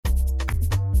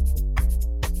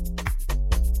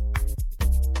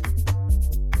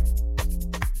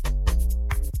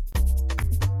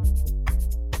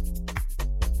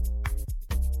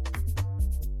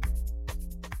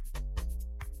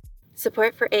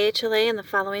Support for AHLA and the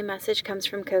following message comes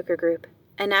from Coker Group,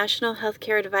 a national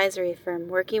healthcare advisory firm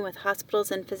working with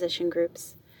hospitals and physician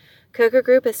groups. Coker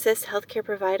Group assists healthcare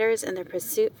providers in their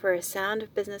pursuit for a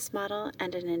sound business model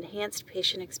and an enhanced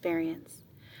patient experience.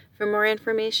 For more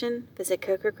information, visit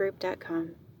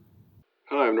cokergroup.com.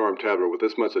 Hi, I'm Norm Tadler with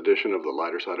this month's edition of The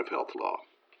Lighter Side of Health Law.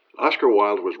 Oscar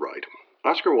Wilde was right.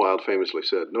 Oscar Wilde famously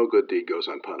said, "No good deed goes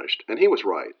unpunished." And he was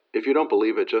right. If you don't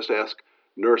believe it, just ask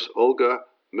Nurse Olga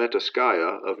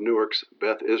Metaskaya of Newark's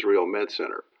Beth Israel Med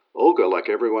Center. Olga, like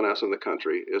everyone else in the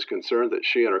country, is concerned that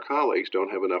she and her colleagues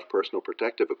don't have enough personal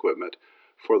protective equipment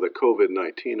for the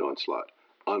COVID-19 onslaught.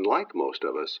 Unlike most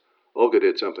of us, Olga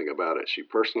did something about it. She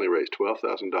personally raised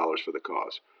 $12,000 for the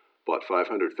cause, bought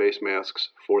 500 face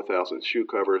masks, 4,000 shoe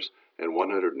covers, and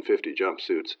 150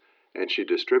 jumpsuits, and she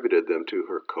distributed them to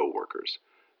her co-workers.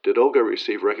 Did Olga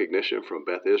receive recognition from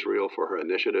Beth Israel for her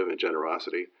initiative and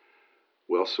generosity?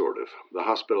 Well, sort of. The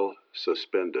hospital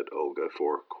suspended Olga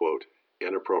for, quote,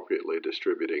 inappropriately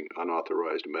distributing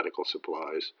unauthorized medical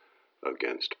supplies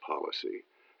against policy.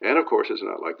 And of course, it's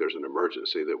not like there's an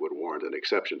emergency that would warrant an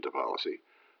exception to policy.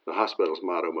 The hospital's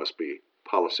motto must be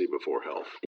policy before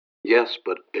health. Yes,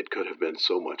 but it could have been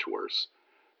so much worse.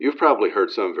 You've probably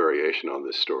heard some variation on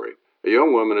this story. A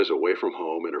young woman is away from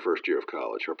home in her first year of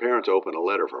college. Her parents open a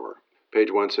letter from her.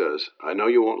 Page 1 says, "I know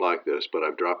you won't like this, but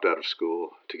I've dropped out of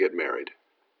school to get married.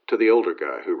 To the older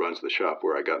guy who runs the shop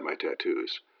where I got my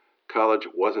tattoos. College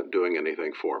wasn't doing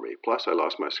anything for me. Plus, I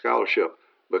lost my scholarship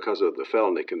because of the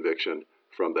felony conviction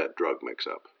from that drug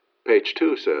mix-up." Page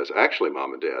 2 says, "Actually,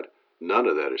 Mom and Dad, none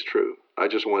of that is true. I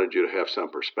just wanted you to have some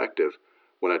perspective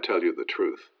when I tell you the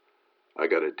truth. I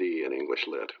got a D in English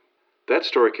Lit." That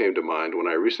story came to mind when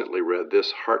I recently read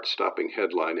this heart-stopping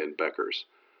headline in Becker's.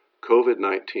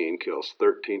 COVID-19 kills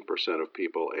 13% of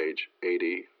people age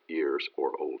 80 years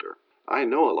or older. I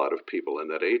know a lot of people in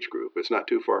that age group. It's not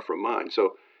too far from mine.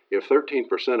 So if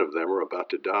 13% of them are about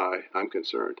to die, I'm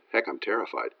concerned. Heck, I'm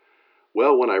terrified.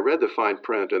 Well, when I read the fine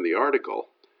print in the article,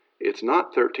 it's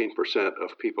not 13%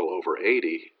 of people over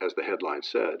 80, as the headline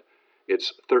said.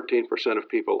 It's 13% of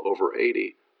people over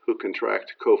 80 who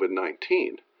contract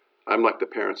COVID-19. I'm like the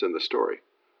parents in the story.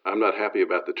 I'm not happy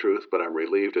about the truth, but I'm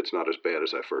relieved it's not as bad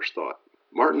as I first thought.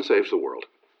 Martin saves the world.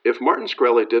 If Martin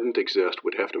Shkreli didn't exist,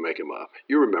 we'd have to make him up.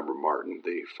 You remember Martin,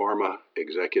 the pharma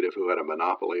executive who had a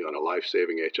monopoly on a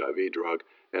life-saving HIV drug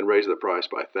and raised the price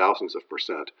by thousands of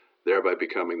percent, thereby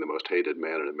becoming the most hated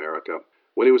man in America.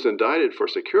 When he was indicted for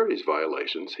securities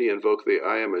violations, he invoked the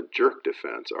 "I am a jerk"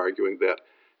 defense, arguing that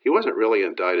he wasn't really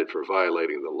indicted for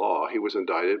violating the law. He was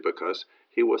indicted because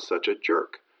he was such a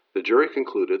jerk. The jury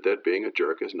concluded that being a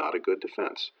jerk is not a good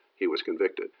defense. He was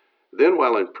convicted. Then,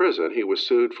 while in prison, he was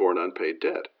sued for an unpaid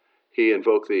debt. He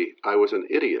invoked the "I was an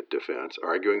idiot" defense,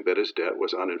 arguing that his debt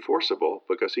was unenforceable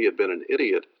because he had been an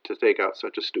idiot to take out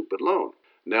such a stupid loan.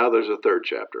 Now there's a third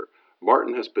chapter.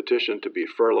 Martin has petitioned to be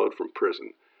furloughed from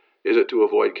prison. Is it to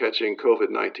avoid catching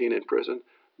COVID-19 in prison?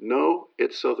 No,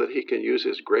 it's so that he can use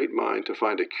his great mind to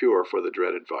find a cure for the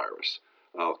dreaded virus.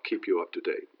 I'll keep you up to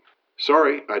date.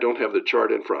 Sorry, I don't have the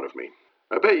chart in front of me.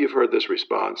 I bet you've heard this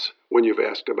response when you've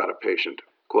asked about a patient.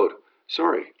 Quote,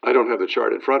 "Sorry, I don't have the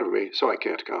chart in front of me, so I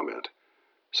can't comment."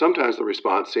 Sometimes the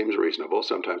response seems reasonable,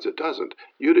 sometimes it doesn't.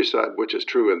 You decide which is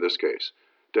true in this case.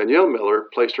 Danielle Miller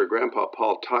placed her grandpa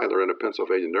Paul Tyler in a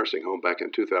Pennsylvania nursing home back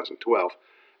in 2012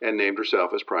 and named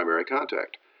herself as primary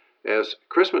contact. As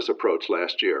Christmas approached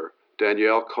last year,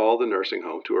 Danielle called the nursing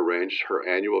home to arrange her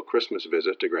annual Christmas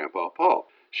visit to Grandpa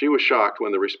Paul. She was shocked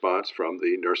when the response from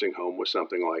the nursing home was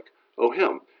something like, "Oh,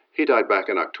 him. He died back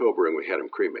in October and we had him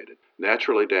cremated."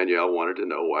 Naturally, Danielle wanted to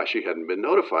know why she hadn't been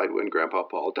notified when Grandpa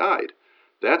Paul died.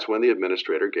 That's when the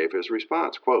administrator gave his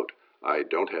response, quote, "I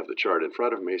don't have the chart in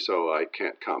front of me, so I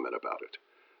can't comment about it."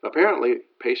 Apparently,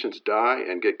 patients die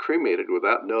and get cremated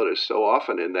without notice so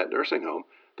often in that nursing home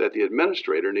that the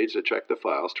administrator needs to check the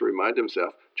files to remind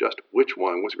himself just which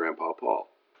one was Grandpa Paul.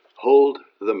 Hold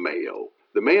the Mayo.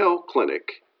 The Mayo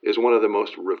Clinic is one of the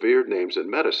most revered names in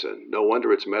medicine. No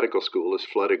wonder its medical school is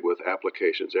flooded with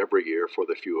applications every year for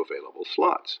the few available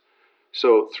slots.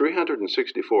 So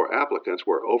 364 applicants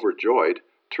were overjoyed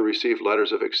to receive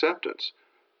letters of acceptance.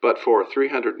 But for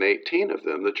 318 of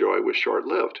them, the joy was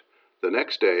short-lived. The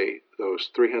next day, those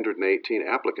 318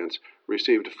 applicants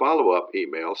received follow-up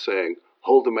emails saying,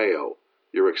 "Hold the Mayo.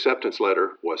 Your acceptance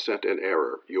letter was sent in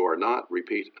error. You are not,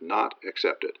 repeat, not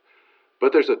accepted."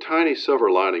 But there's a tiny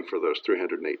silver lining for those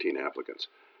 318 applicants.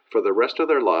 For the rest of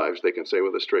their lives, they can say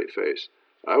with a straight face,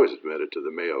 "I was admitted to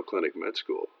the Mayo Clinic Med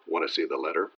School. Want to see the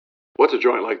letter?" What's a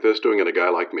joint like this doing in a guy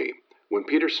like me? When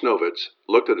Peter Snovitz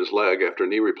looked at his leg after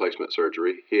knee replacement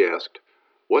surgery, he asked,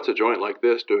 What's a joint like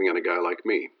this doing in a guy like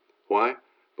me? Why?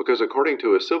 Because according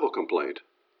to his civil complaint,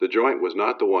 the joint was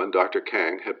not the one Dr.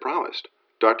 Kang had promised.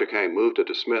 Dr. Kang moved to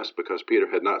dismiss because Peter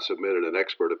had not submitted an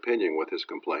expert opinion with his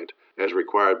complaint, as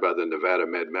required by the Nevada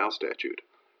Med-Mal statute.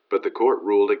 But the court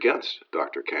ruled against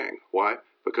Dr. Kang. Why?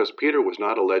 Because Peter was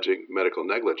not alleging medical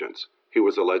negligence. He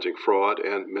was alleging fraud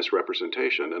and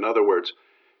misrepresentation. In other words,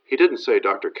 he didn't say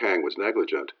Dr. Kang was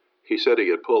negligent. He said he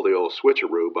had pulled the old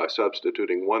switcheroo by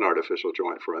substituting one artificial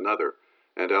joint for another,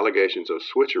 and allegations of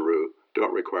switcheroo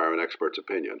don't require an expert's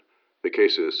opinion. The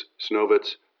case is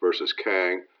Snovitz versus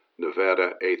Kang,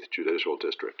 Nevada 8th Judicial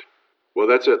District. Well,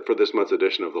 that's it for this month's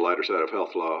edition of The Lighter Side of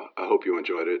Health Law. I hope you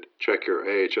enjoyed it. Check your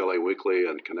AHLA Weekly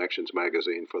and Connections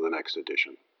magazine for the next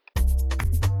edition.